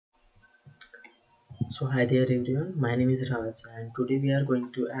So hi there everyone, my name is Raj and today we are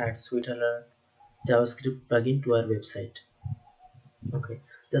going to add SweetAlert JavaScript plugin to our website. Okay,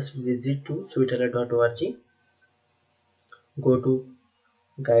 just visit to sweetalert.org, go to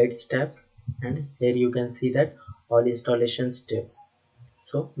guides tab and here you can see that all installations tab.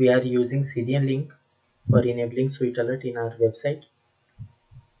 So we are using CDN link for enabling SweetAlert in our website.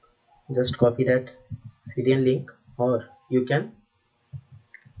 Just copy that CDN link or you can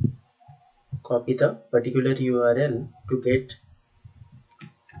copy the particular URL to get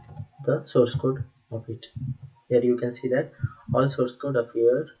the source code of it. Here you can see that all source code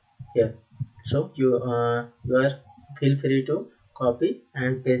appear here, so you are feel free to copy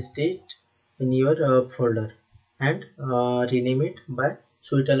and paste it in your folder and rename it by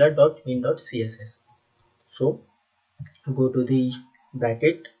sweetalert.min.css. So go to the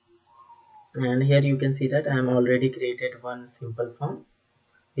bracket and here you can see that I am already created one simple form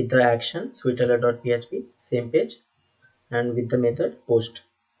with the action sweetalert.php, same page, and with the method post.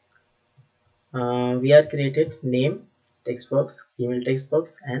 We are created name text box, email text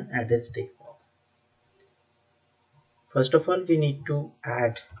box and address text box. First of all we need to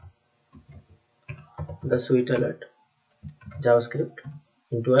add the SweetAlert JavaScript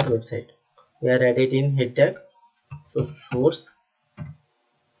into our website. We are added in head tag, so source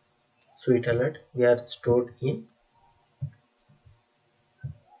SweetAlert we are stored in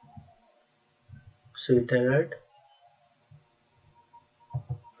SweetAlert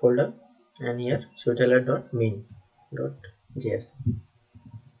folder and here sweetalert.min.js.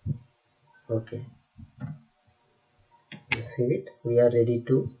 Okay, save it. We are ready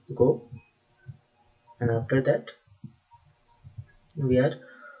to go, and after that we are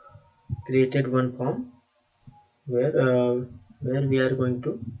created one form where we are going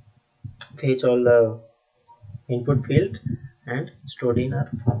to fetch all the input fields and stored in our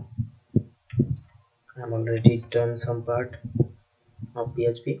form. I'm already done some part of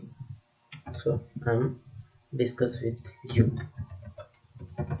PHP, so I'm discuss with you.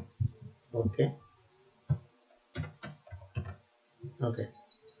 Okay.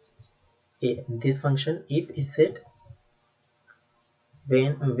 This function if is set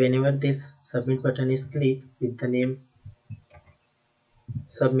whenever this submit button is clicked with the name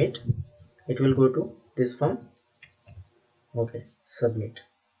submit, it will go to this form. Okay, submit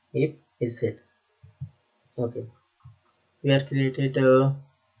if is set. Okay, we are created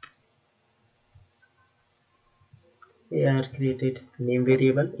name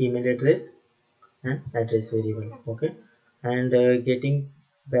variable, email address and address variable. Okay, and getting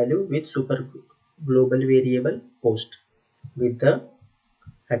value with super global variable post with the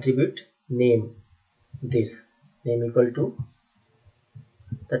attribute name, this name equal to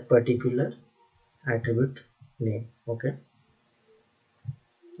that particular attribute name. Okay,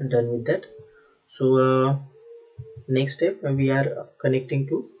 done with that. So next step we are connecting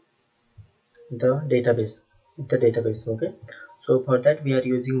to the database okay. So for that we are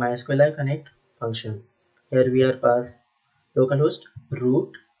using MySQL connect function. Here we are pass localhost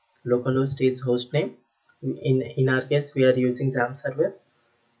root, localhost is host name. In our case we are using XAMPP server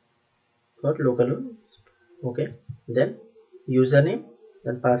for localhost. Okay, then username,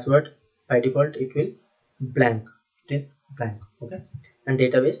 then password. By default it will blank, it is blank. Okay, and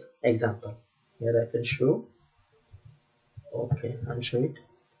database example. Here I can show. Okay, I'm showing it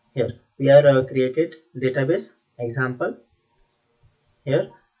here. We are created database example. Here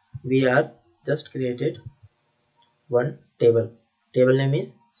we are just created one table name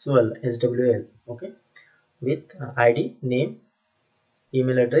is SWL. Okay, with ID, name,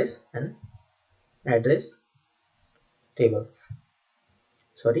 email address and address tables,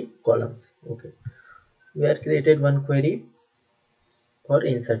 sorry, columns. Okay, we are created one query for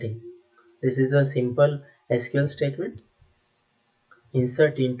inserting. This is a simple SQL statement.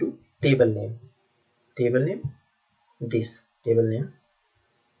 Insert into table name, this table name.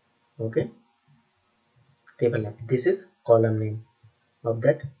 Okay, table name, this is column name of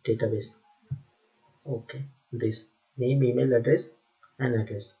that database. Okay, this name, email address and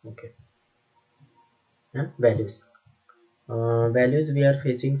address. Okay, and values. Values we are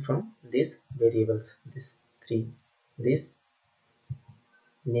fetching from these variables, this three, this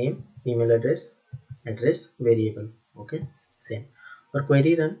name, email address, address variable. Okay, same. For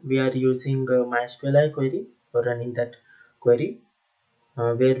query run we are using MySQL query for running that query,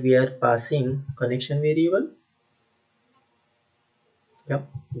 where we are passing connection variable. Yep,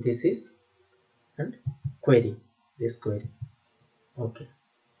 this is and query, this query. Okay,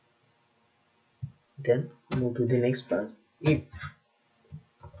 then move to the next part. If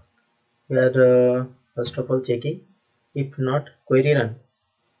we are first of all checking if not query run,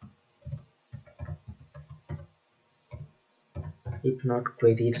 if not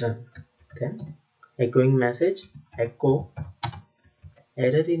query run, then echoing message echo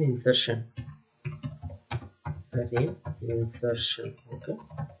error in insertion, okay.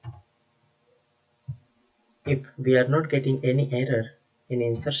 If we are not getting any error in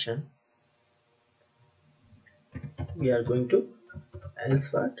insertion, we are going to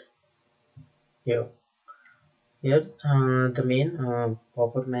else what here the main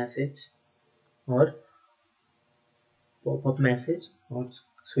pop-up message or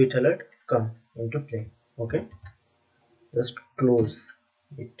sweet alert come into play, okay. Just close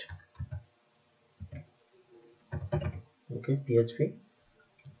it, okay. PHP,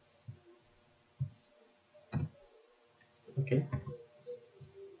 okay.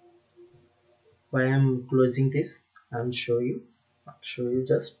 Why I'm closing this, I'll show you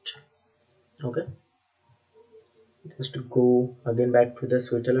just, okay. Just go again back to the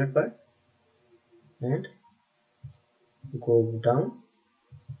sweet alert part and go down,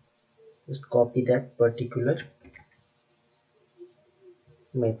 just copy that particular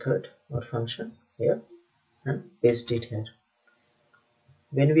method or function here and paste it here.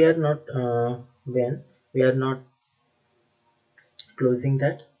 When we are not closing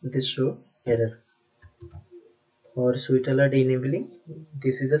that, this show error. For sweet alert enabling,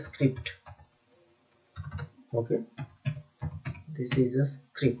 this is a script, okay. This is a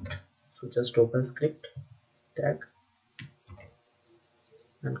script, so just open script tag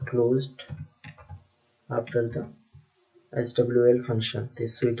and closed after the SWL function,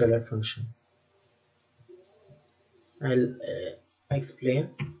 this sweet alert function. I'll explain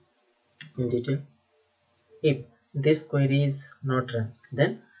in detail. If this query is not run,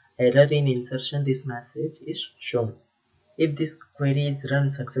 then error in insertion, this message is shown. If this query is run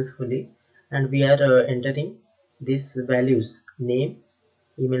successfully and we are entering these values, name,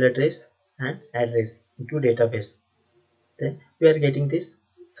 email address and address into database, then we are getting this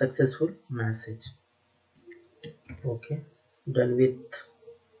successful message, okay. Done with,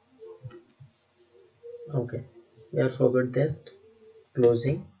 okay. We are forgot that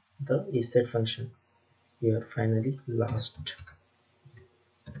closing the ESET function here, finally last,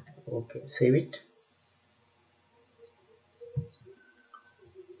 okay. Save it,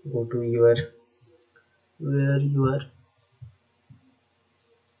 go to your where you are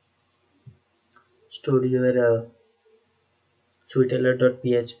stored your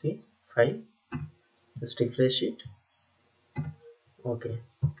sweetalert.php file, just refresh it, okay.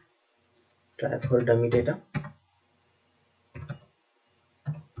 Try for dummy data,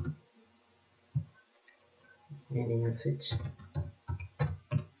 any message,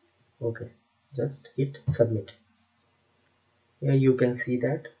 okay. Just hit submit. Here you can see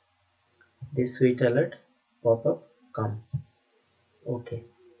that this sweet alert pop-up come, okay.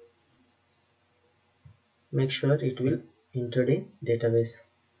 Make sure it will enter in database,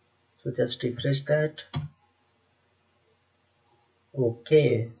 so just refresh that,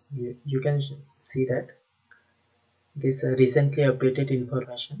 okay. You can see that this recently updated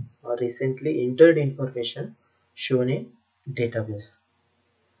information or recently entered information shown in database,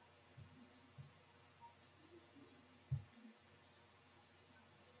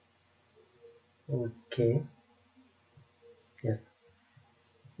 okay. Yes,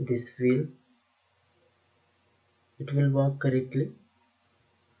 this will, it will work correctly.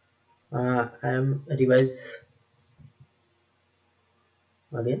 I am revise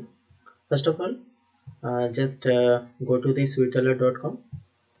again. First of all, just go to the sweetalert.com,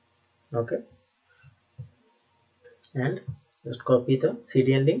 okay, and just copy the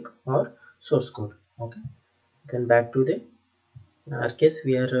CDN link or source code, okay. Then back to the, in our case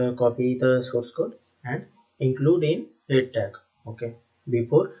we are copy the source code and include in head tag, okay.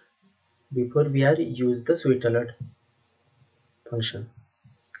 Before we are use the sweet alert function.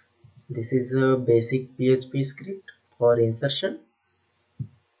 This is a basic PHP script for insertion,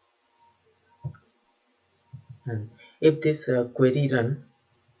 and if this query run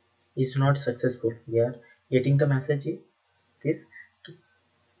is not successful, we are getting the message is this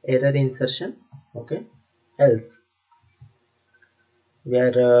error insertion, okay. Else we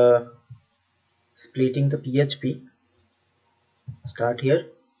are splitting the PHP, start here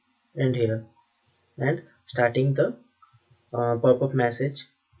and here, and starting the pop-up message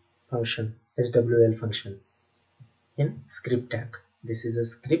function, SWL function in script tag. This is a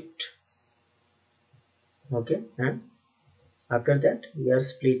script, okay. And after that we are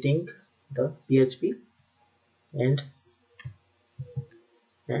splitting the PHP and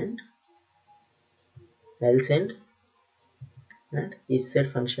else end, and is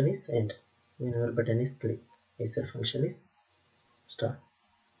set function is end. Whenever button is clicked, is set function is start.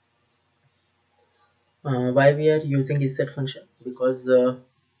 Why we are using is set function? Because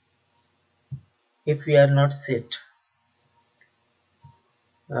if we are not set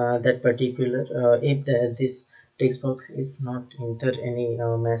that particular this text box is not enter any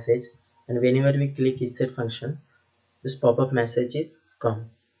message, and whenever we click is set function, this pop-up message is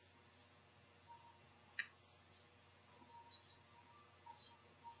come.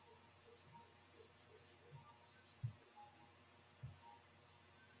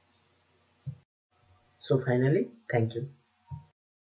 So finally, thank you.